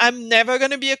 Because I'm never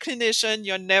going to be a clinician,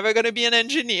 you're never going to be an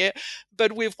engineer,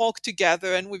 but we've walked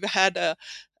together and we've had a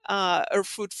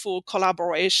fruitful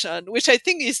collaboration, which I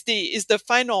think is the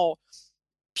final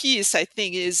piece. I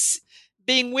think is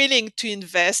being willing to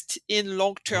invest in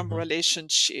long-term Hmm.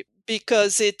 relationship,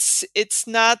 because it's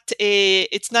not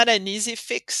an easy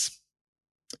fix.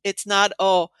 It's not,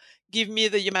 oh, give me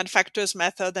the human factors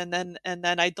method, and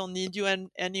then I don't need you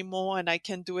anymore, and I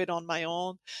can do it on my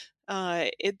own.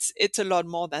 it's a lot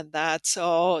more than that.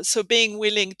 So being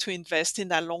willing to invest in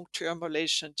that long-term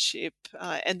relationship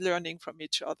and learning from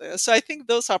each other. So I think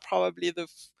those are probably the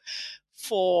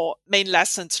four main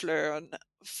lessons learned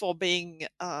for being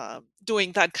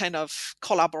doing that kind of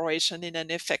collaboration in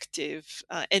an effective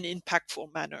and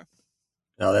impactful manner.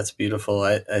 No, that's beautiful.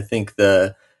 I think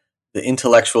the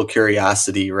intellectual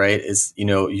curiosity, right, is,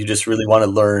 you just really want to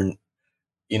learn,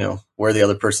 where the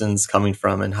other person's coming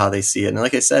from and how they see it. And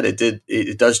like I said,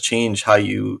 it does change how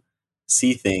you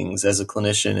see things as a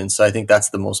clinician. And so I think that's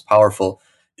the most powerful.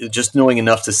 Just knowing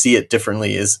enough to see it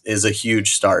differently is a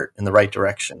huge start in the right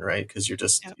direction, right? Because Yeah,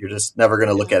 you're just never going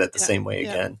to look yeah, at it the yeah, same way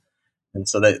yeah, again. And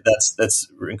so that's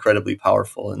incredibly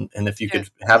powerful. And if you yeah,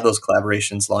 could have those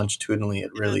collaborations longitudinally,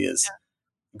 it yeah, really is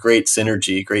great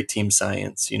synergy, great team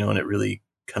science, and it really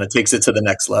kind of takes it to the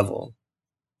next level.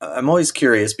 I'm always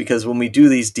curious because when we do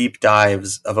these deep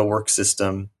dives of a work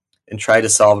system and try to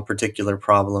solve a particular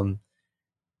problem,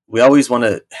 we always want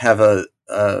to have a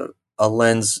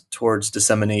lens towards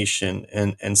dissemination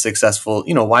and successful,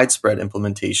 widespread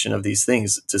implementation of these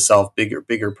things to solve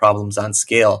bigger problems on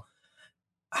scale.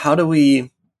 How do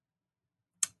we,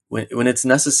 when it's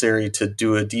necessary to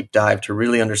do a deep dive to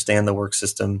really understand the work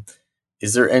system,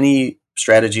 is there any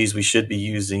strategies we should be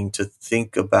using to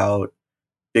think about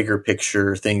bigger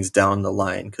picture things down the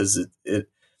line? Because it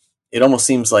almost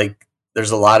seems like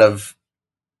there's a lot of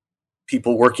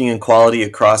people working in quality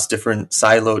across different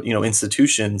siloed,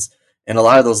 institutions, and a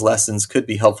lot of those lessons could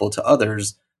be helpful to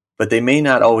others, but they may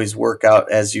not always work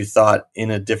out as you thought in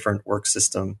a different work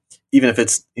system, even if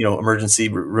it's, emergency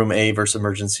room A versus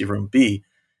emergency room B.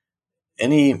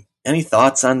 Any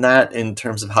thoughts on that in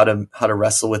terms of how to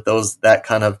wrestle with that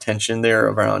kind of tension there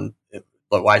around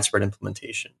widespread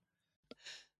implementation?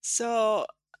 So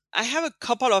I have a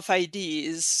couple of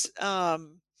ideas,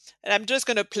 and I'm just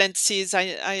going to plant seeds.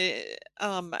 I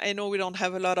know we don't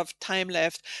have a lot of time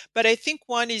left, but I think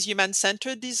one is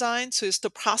human-centered design. So it's the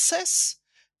process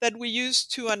that we use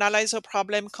to analyze a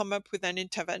problem, come up with an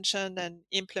intervention, and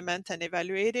implement and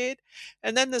evaluate it.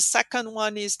 And then the second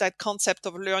one is that concept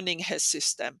of learning health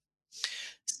system.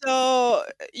 So,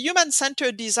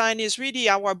 human-centered design is really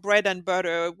our bread and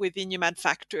butter within human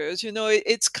factors.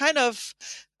 It's kind of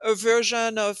a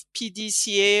version of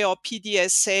PDCA or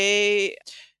PDSA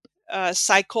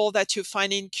cycle that you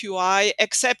find in QI,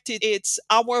 except it's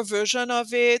our version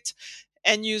of it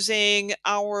and using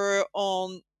our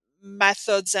own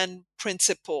methods and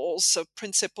principles. So,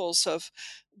 principles of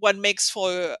what makes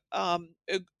for a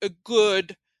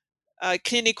good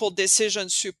clinical decision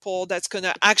support that's going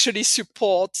to actually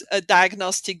support a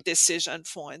diagnostic decision,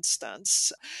 for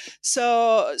instance.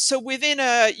 So within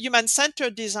a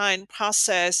human-centered design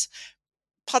process,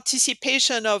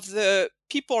 participation of the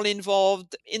people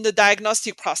involved in the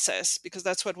diagnostic process, because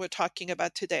that's what we're talking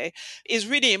about today, is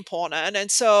really important. And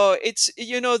so it's,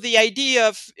 the idea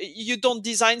of you don't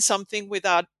design something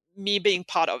without me being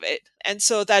part of it. And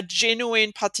so that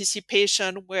genuine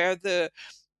participation where the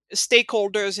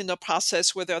stakeholders in the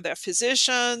process, whether they're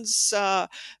physicians,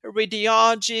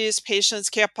 radiologists, patients,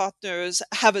 care partners,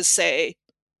 have a say.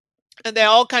 And there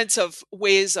are all kinds of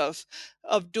ways of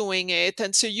doing it.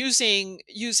 And so using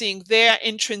their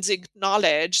intrinsic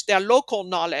knowledge, their local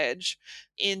knowledge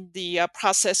in the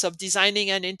process of designing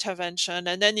an intervention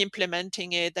and then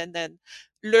implementing it and then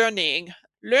learning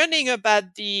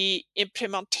about the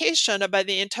implementation, about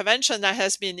the intervention that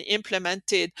has been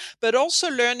implemented, but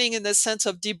also learning in the sense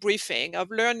of debriefing,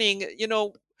 of learning,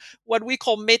 what we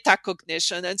call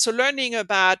metacognition. And so learning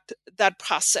about that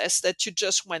process that you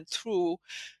just went through.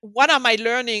 What am I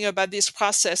learning about this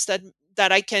process that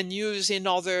I can use in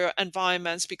other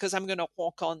environments because I'm going to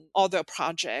work on other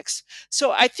projects.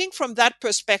 So I think from that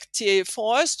perspective,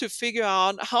 for us to figure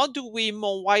out how do we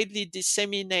more widely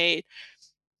disseminate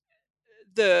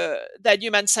that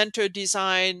human-centered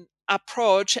design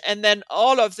approach and then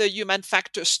all of the human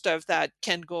factor stuff that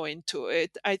can go into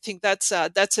it, I think that's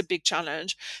a big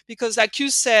challenge, because like you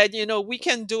said, we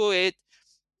can do it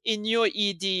in your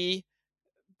ED,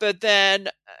 but then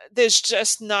there's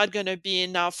just not going to be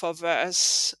enough of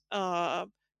us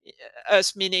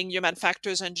meaning human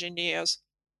factors engineers,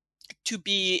 to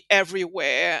be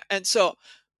everywhere. And so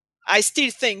I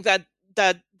still think that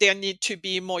there need to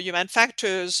be more human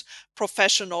factors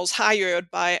professionals hired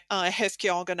by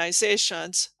healthcare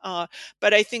organizations.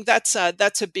 But I think that's a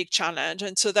big challenge,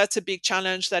 and so that's a big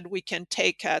challenge that we can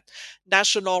take at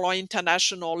national or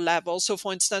international level. So,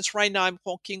 for instance, right now I'm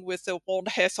working with the World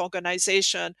Health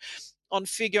Organization on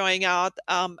figuring out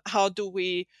how do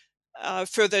we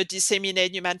further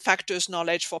disseminate human factors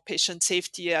knowledge for patient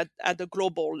safety at the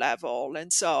global level.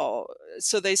 And so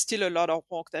there's still a lot of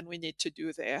work that we need to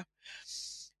do there.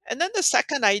 And then the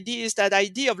second idea is that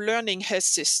idea of learning health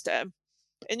system.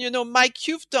 And Mike,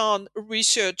 you've done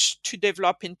research to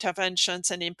develop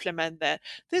interventions and implement that.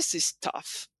 This is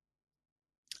tough.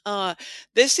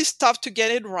 This is tough to get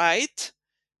it right,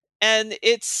 and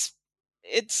it's.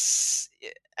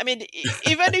 I mean,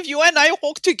 even if you and I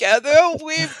work together,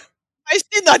 I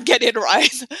still not get it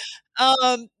right,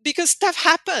 because stuff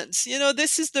happens.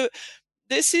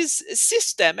 This is a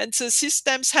system, and so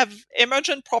systems have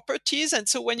emergent properties, and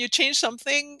so when you change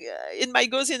something, it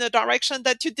might goes in a direction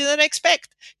that you didn't expect.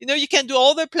 You can do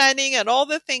all the planning and all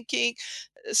the thinking,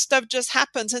 stuff just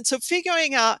happens. And so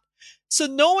figuring out, so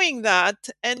knowing that,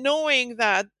 and knowing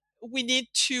that we need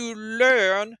to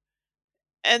learn,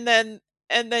 and then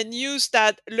use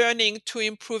that learning to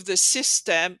improve the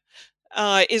system,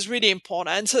 is really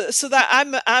important. And so that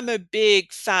I'm a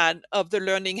big fan of the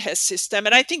learning health system,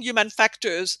 and I think human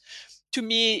factors, to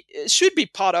me, should be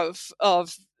part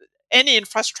of any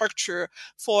infrastructure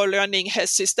for a learning health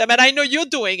system. And I know you're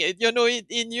doing it.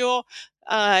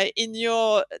 In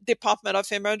your Department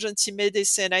of Emergency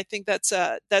Medicine, I think that's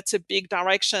a big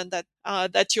direction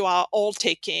that you are all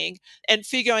taking, and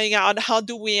figuring out how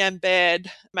do we embed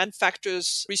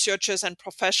manufacturers, researchers, and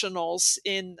professionals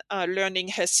in learning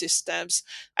health systems.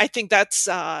 I think that's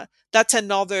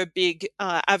another big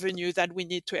avenue that we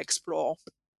need to explore.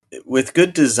 With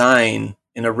good design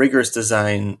and a rigorous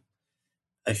design,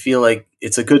 I feel like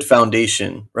it's a good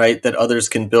foundation, right? That others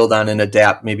can build on and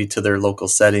adapt maybe to their local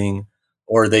setting,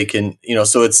 or they can,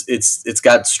 so it's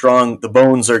got strong, the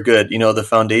bones are good, the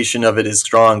foundation of it is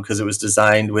strong because it was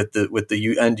designed with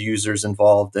the end users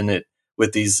involved in it,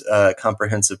 with these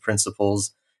comprehensive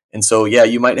principles. And so, yeah,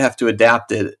 you might have to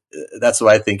adapt it. That's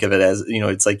what I think of it as,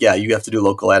 it's like, yeah, you have to do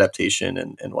local adaptation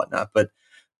and whatnot, but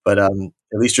at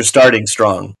least you're starting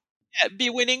strong. Yeah, be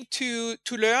willing to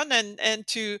learn, and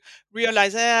to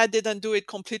realize, I didn't do it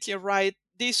completely right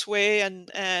this way, and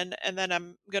then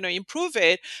I'm going to improve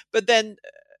it. But then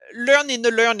learn in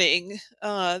the learning,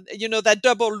 that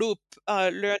double loop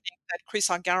learning that Chris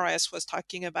Argaras was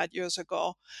talking about years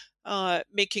ago,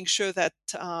 making sure that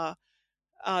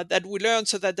we learn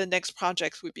so that the next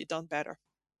project will be done better.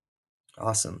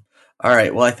 Awesome. All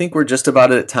right. Well, I think we're just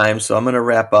about at time, so I'm going to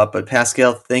wrap up. But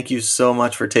Pascale, thank you so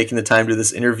much for taking the time to do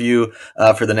this interview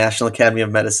for the National Academy of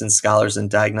Medicine Scholars in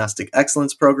Diagnostic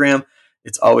Excellence Program.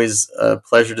 It's always a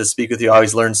pleasure to speak with you. I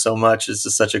always learn so much. It's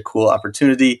just such a cool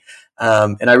opportunity.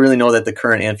 And I really know that the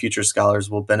current and future scholars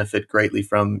will benefit greatly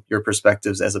from your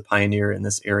perspectives as a pioneer in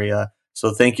this area.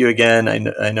 So thank you again.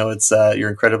 I know it's you're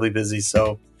incredibly busy,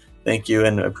 so thank you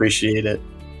and appreciate it.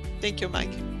 Thank you,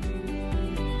 Mike.